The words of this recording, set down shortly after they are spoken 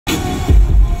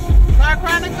Car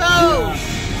Chronicles.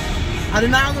 I do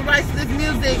not own the rights to this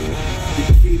music.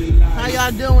 How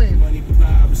y'all doing?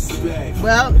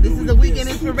 Well, this is a weekend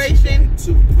inspiration. Just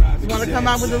want to come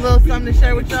out with a little something to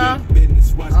share with y'all.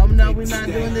 Oh no, we're not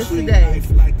doing this today.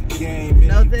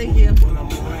 No, thank you.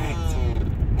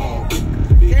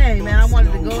 Dang, man, I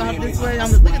wanted to go out this way.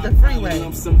 Look at the freeway.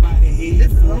 I'm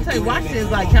telling you, Washington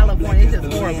is like California. It's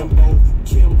just horrible.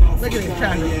 Look at this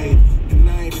traffic.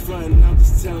 I'm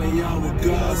just telling y'all what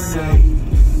God say.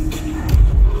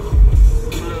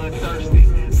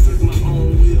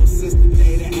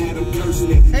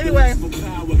 Anyway,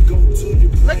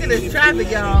 look at this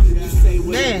traffic, y'all.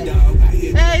 Man.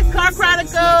 Hey, it's Car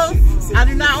Chronicles. I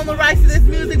do not own the rights to this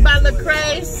music by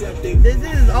Lecrae. This is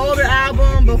his older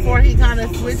album before he kind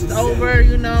of switched over,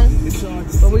 you know.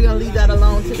 But we're going to leave that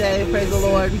alone today. Praise the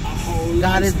Lord.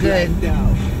 God is good.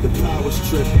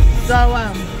 So,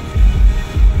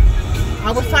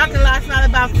 I was talking last night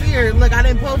about fear. Look, I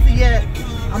didn't post it yet.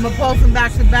 I'm going to post them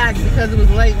back to back because it was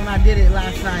late when I did it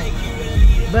last night.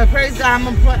 But praise God, I'm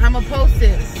gonna post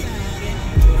it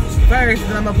first,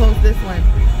 and I'm gonna post this one.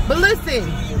 But listen,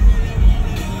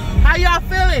 how y'all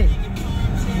feeling?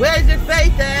 Where's your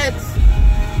faith at?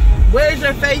 Where's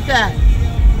your faith at?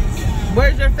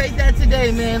 Where's your faith at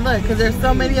today, man? Look, because there's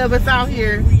so many of us out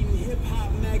here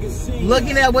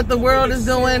looking at what the world is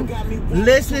doing,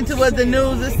 listening to what the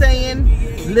news is saying,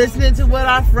 listening to what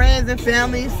our friends and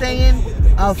family is saying,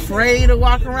 afraid to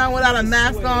walk around without a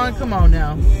mask on. Come on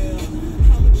now.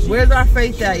 Where's our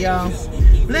faith at, y'all?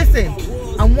 Listen,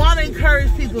 I want to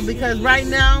encourage people because right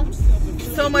now,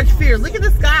 so much fear. Look at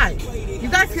the sky. You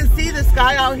guys can see the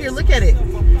sky out here. Look at it.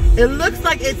 It looks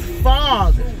like it's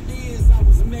fog.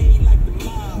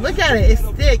 Look at it. It's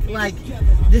thick. Like,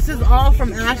 this is all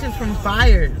from ashes from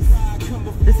fires.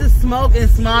 This is smoke and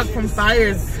smog from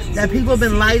fires that people have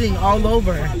been lighting all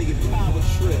over.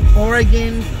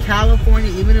 Oregon,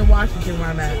 California, even in Washington where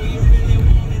I'm at.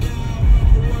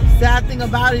 Sad thing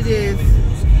about it is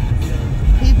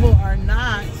people are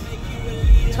not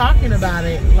talking about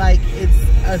it like it's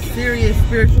a serious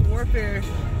spiritual warfare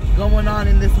going on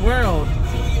in this world.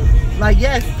 Like,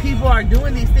 yes, people are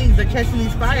doing these things, they're catching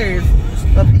these fires,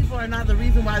 but people are not the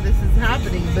reason why this is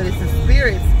happening, but it's the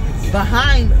spirits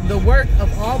behind the work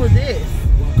of all of this.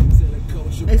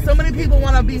 And so many people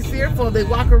want to be fearful, they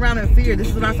walk around in fear. This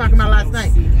is what I was talking about last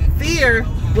night. Fear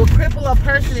will cripple a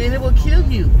person and it will kill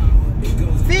you.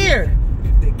 Fear.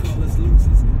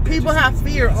 People have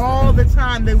fear all the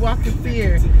time. They walk in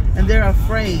fear and they're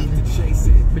afraid,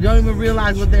 but don't even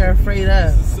realize what they're afraid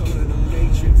of.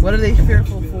 What are they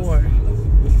fearful for?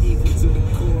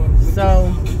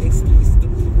 So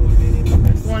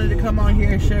I just wanted to come on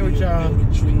here and share with y'all.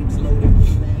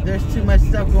 There's too much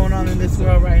stuff going on in this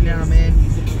world right now, man.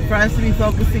 For us to be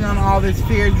focusing on all this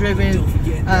fear-driven,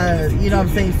 you know what I'm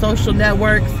saying, social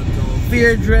networks,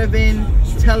 fear-driven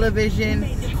television.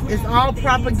 It's all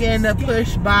propaganda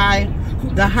pushed by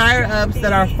the higher-ups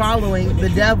that are following the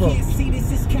devil.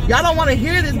 Y'all don't want to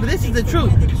hear this, but this is the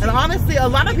truth. And honestly, a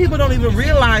lot of people don't even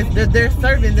realize that they're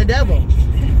serving the devil.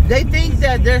 They think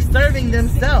that they're serving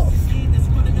themselves.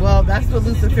 Well, that's what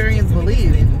Luciferians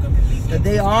believe in. That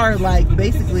they are like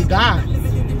basically gods.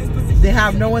 They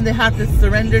have no one they have to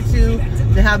surrender to.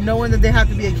 They have no one that they have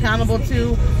to be accountable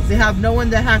to. They have no one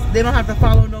that they don't have to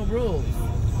follow no rules.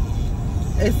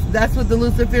 That's what the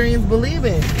Luciferians believe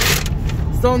in.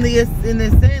 So in this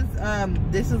sense,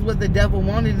 this is what the devil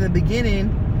wanted in the beginning.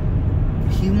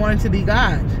 He wanted to be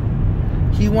God.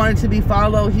 He wanted to be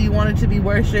followed. He wanted to be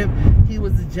worshipped. He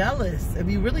was jealous.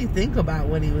 If you really think about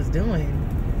what he was doing,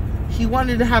 he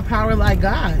wanted to have power like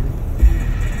God.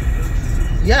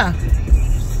 Yeah.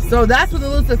 So that's what the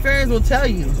Luciferians will tell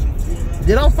you.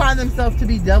 They don't find themselves to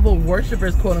be devil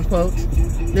worshippers, quote unquote.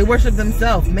 They worship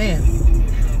themselves, man.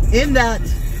 In that,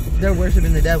 they're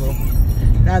worshiping the devil.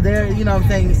 Now, you know what I'm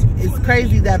saying, it's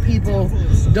crazy that people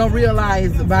don't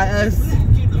realize by us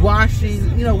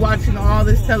watching all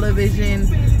this television,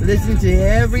 listening to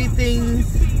everything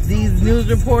these news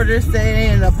reporters say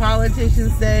and the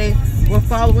politicians say, we're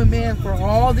following man for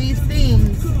all these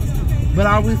things, but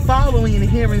are we following and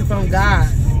hearing from God,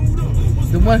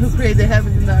 the one who created the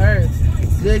heavens and the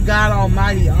earth, good God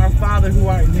Almighty, our Father who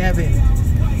art in heaven?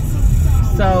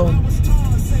 So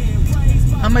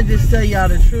I'm going to just tell y'all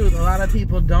the truth. A lot of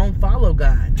people don't follow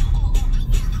God.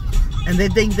 And they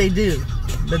think they do.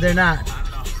 But they're not.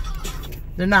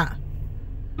 They're not.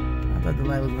 I thought the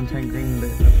light was going to turn green, but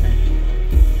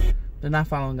okay. They're not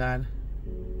following God.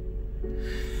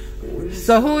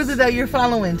 So who is it that you're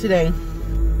following today?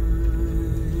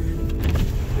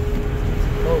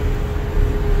 Oh.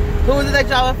 Who is it that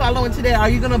y'all are following today? Are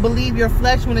you going to believe your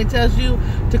flesh when it tells you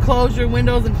to close your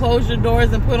windows and close your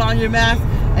doors and put on your mask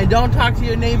and don't talk to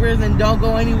your neighbors and don't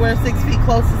go anywhere 6 feet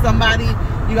close to somebody?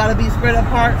 You got to be spread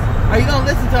apart. Are you going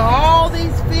to listen to all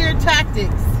these fear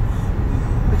tactics?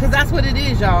 Because that's what it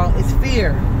is, y'all. It's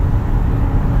fear.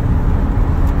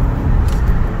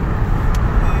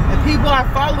 And people are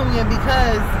following it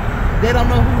because they don't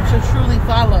know who to truly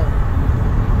follow.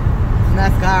 And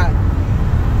that's God.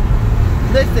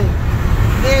 Listen,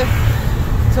 if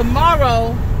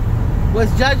tomorrow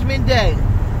was Judgment Day,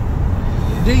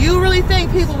 do you really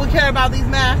think people would care about these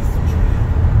masks?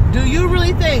 Do you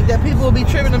really think that people will be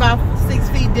tripping about 6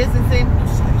 feet distancing?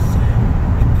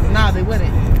 Nah, they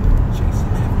wouldn't.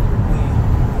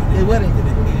 They wouldn't.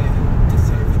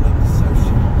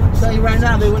 I'll tell you right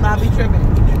now, they would not be tripping.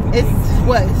 It's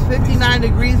what? It's 59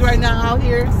 degrees right now out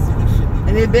here,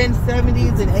 and it's been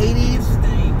 70s and 80s,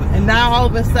 and now all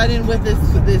of a sudden with this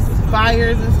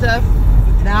fires and stuff,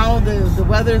 now the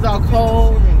weather's all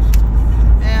cold,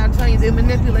 and I'm telling you, they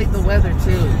manipulate the weather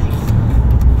too.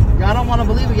 Y'all don't want to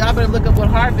believe it. Y'all better look up what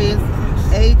HAARP is.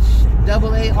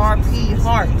 HAARP,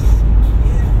 heart.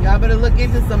 Y'all better look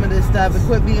into some of this stuff and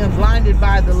quit being blinded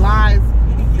by the lies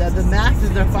that the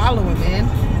masses are following, man.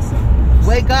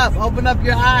 Wake up, open up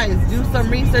your eyes, do some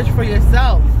research for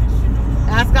yourself.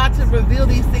 Ask God to reveal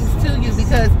these things to you,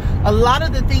 because a lot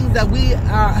of the things that we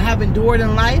have endured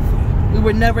in life, we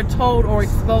were never told or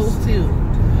exposed to.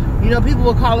 You know, people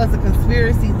will call us a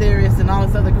conspiracy theorist and all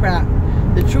this other crap.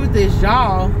 The truth is,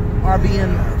 y'all are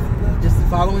being just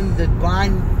following the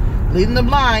blind, leading the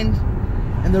blind,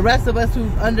 and the rest of us who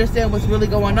understand what's really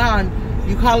going on,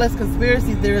 you call us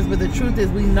conspiracy theorists, but the truth is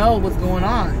we know what's going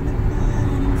on.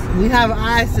 We have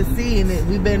eyes to see, and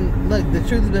look, the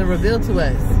truth has been revealed to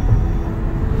us.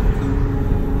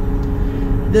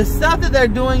 The stuff that they're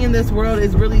doing in this world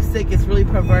is really sick. It's really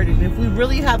perverted. And if we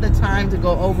really have the time to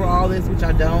go over all this, which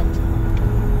I don't,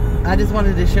 I just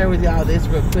wanted to share with y'all this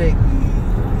real quick.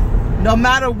 No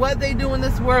matter what they do in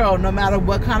this world, no matter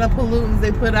what kind of pollutants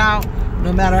they put out,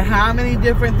 no matter how many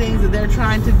different things that they're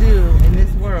trying to do in this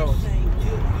world,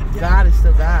 God is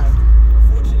still God.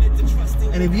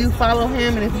 And if you follow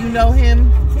Him, and if you know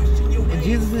Him, and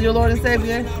Jesus is your Lord and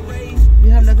Savior, you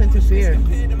have nothing to fear.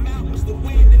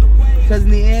 Because in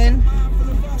the end,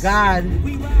 God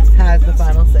has the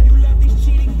final say.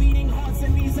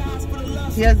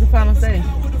 He has the final say.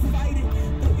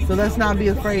 So let's not be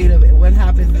afraid of it. What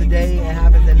happens today, it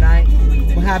happens at night.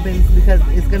 What happens, because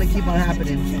it's going to keep on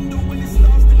happening.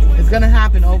 It's going to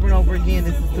happen over and over again.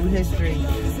 This is through history.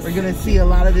 We're going to see a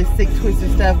lot of this sick,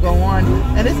 twisted stuff go on.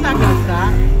 And it's not going to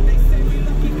stop.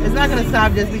 It's not going to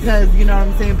stop just because, you know what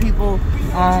I'm saying, people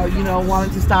are, you know,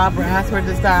 wanting to stop or ask for it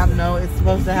to stop. No, it's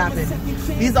supposed to happen.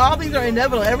 All these are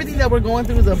inevitable. Everything that we're going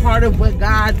through is a part of what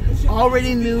God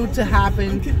already knew to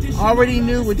happen, already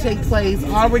knew would take place,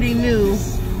 already knew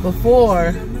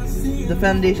before the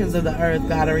foundations of the earth.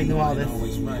 God already knew all this.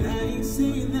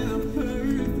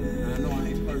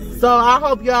 So I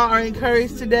hope y'all are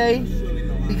encouraged today,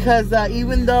 because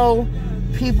even though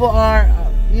people are,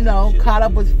 you know, caught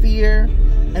up with fear,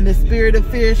 and the spirit of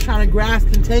fear is trying to grasp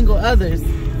and tangle others,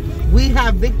 we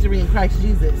have victory in Christ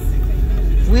Jesus.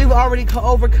 We've already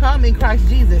overcome in Christ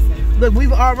Jesus. Look,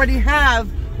 we've already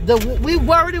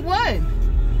won.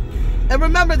 And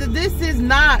remember that this is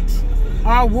not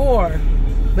our war,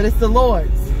 but it's the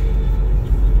Lord's.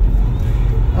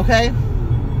 Okay?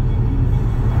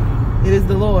 It is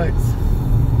the Lord's.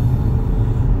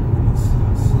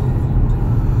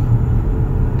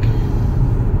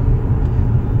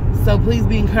 So please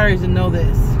be encouraged and know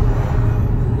this.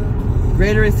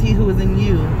 Greater is He who is in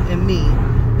you and me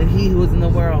than he who is in the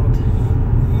world.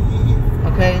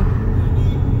 Okay?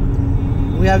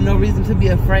 We have no reason to be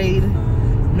afraid.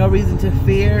 No reason to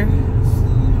fear.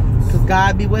 Because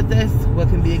God be with us. What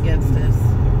can be against us?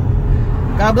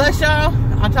 God bless y'all.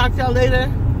 I'll talk to y'all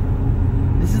later.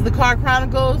 This is the Car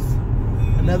Chronicles.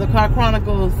 Another Car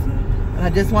Chronicles. And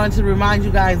I just wanted to remind you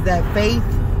guys that faith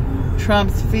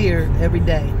trumps fear every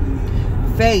day.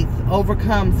 Faith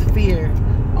overcomes fear,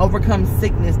 overcomes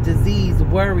sickness, disease,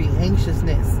 worry,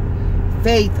 anxiousness.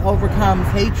 Faith overcomes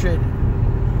hatred.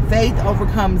 Faith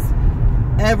overcomes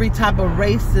every type of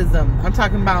racism. I'm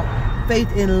talking about faith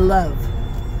in love.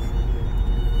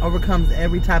 Overcomes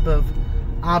every type of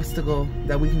obstacle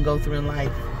that we can go through in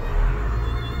life.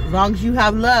 As long as you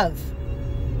have love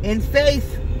and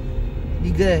faith,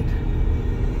 you're good.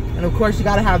 And of course, you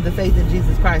got to have the faith in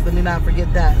Jesus Christ. Let me not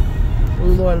forget that. Oh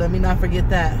Lord, let me not forget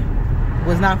that. If it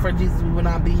was not for Jesus, we would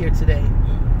not be here today.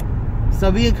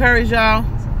 So be encouraged, y'all.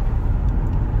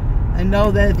 And know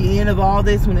that at the end of all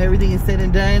this, when everything is said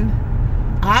and done,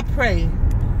 I pray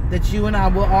that you and I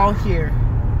will all hear,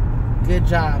 good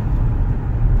job,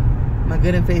 my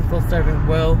good and faithful servant.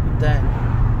 Well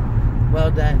done.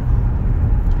 Well done.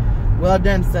 Well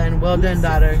done, son. Well done,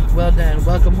 daughter. Well done.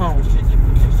 Welcome home.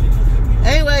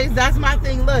 Anyways, that's my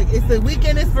thing. Look, it's the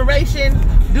weekend inspiration.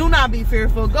 Do not be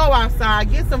fearful. Go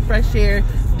outside. Get some fresh air.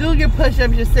 Do your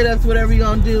push-ups, your sit-ups, whatever you're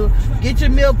going to do. Get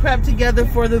your meal prep together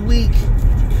for the week.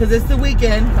 Because it's the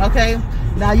weekend, okay?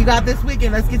 Now you got this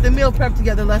weekend. Let's get the meal prep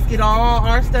together. Let's get all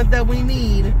our stuff that we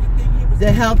need.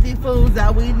 The healthy foods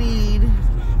that we need.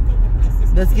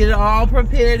 Let's get it all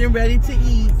prepared and ready to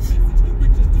eat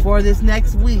for this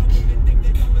next week.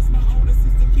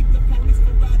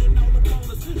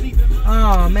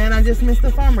 Oh man, I just missed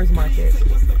the farmer's market.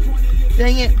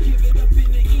 Dang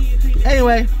it.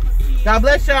 Anyway, God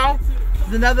bless y'all.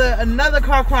 It's another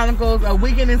Car Chronicles of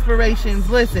Weekend Inspirations.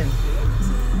 Listen,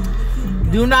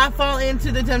 do not fall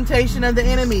into the temptation of the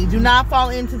enemy. Do not fall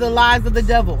into the lies of the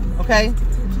devil, okay?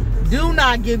 Do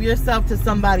not give yourself to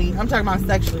somebody. I'm talking about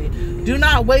sexually. Do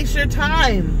not waste your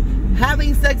time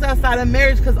having sex outside of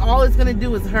marriage, because all it's going to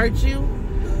do is hurt you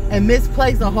and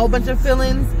misplace a whole bunch of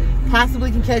feelings.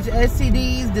 Possibly can catch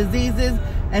STDs, diseases,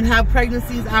 and have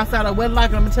pregnancies outside of wedlock.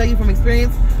 And I'm going to tell you from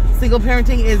experience, single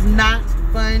parenting is not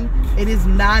fun. It is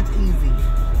not easy.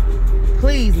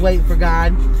 Please wait for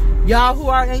God. Y'all who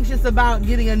are anxious about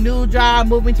getting a new job,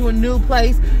 moving to a new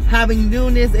place, having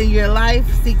newness in your life,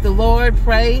 seek the Lord,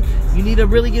 pray. You need to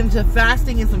really get into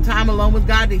fasting and some time alone with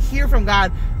God to hear from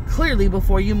God clearly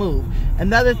before you move.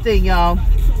 Another thing, y'all,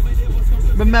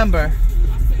 remember,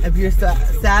 if you're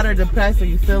sad or depressed, or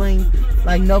you're feeling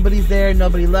like nobody's there,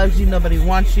 nobody loves you, nobody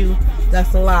wants you,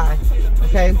 that's a lie,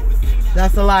 okay?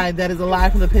 That's a lie. That is a lie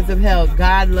from the pits of hell.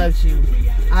 God loves you.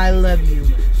 I love you.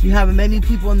 You have many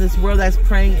people in this world that's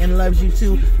praying and loves you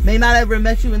too. May not ever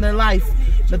met you in their life,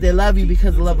 but they love you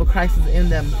because the love of Christ is in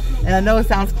them. And I know it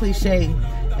sounds cliche,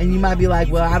 and you might be like,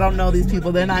 well, I don't know these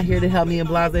people. They're not here to help me and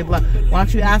blah, blah, blah. Why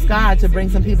don't you ask God to bring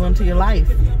some people into your life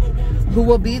who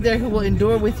will be there, who will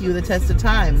endure with you the test of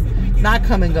time, not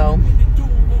come and go.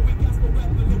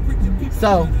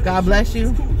 So, God bless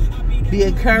you. Be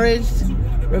encouraged.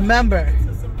 Remember,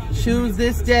 choose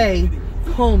this day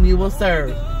whom you will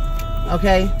serve.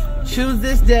 Okay? Choose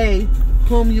this day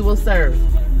whom you will serve.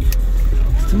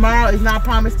 Tomorrow is not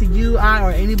promised to you, I,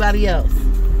 or anybody else.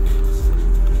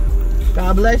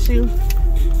 God bless you.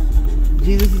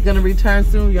 Jesus is going to return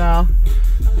soon, y'all.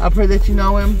 I pray that you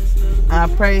know him. I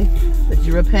pray that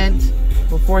you repent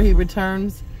before he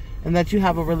returns, and that you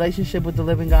have a relationship with the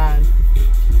living God.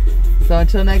 So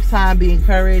until next time, be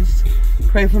encouraged.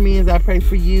 Pray for me as I pray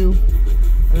for you.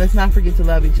 And let's not forget to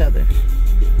love each other.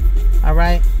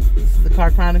 Alright? This is the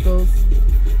Car Chronicles.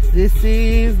 This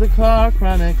is the Car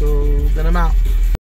Chronicles. And I'm out.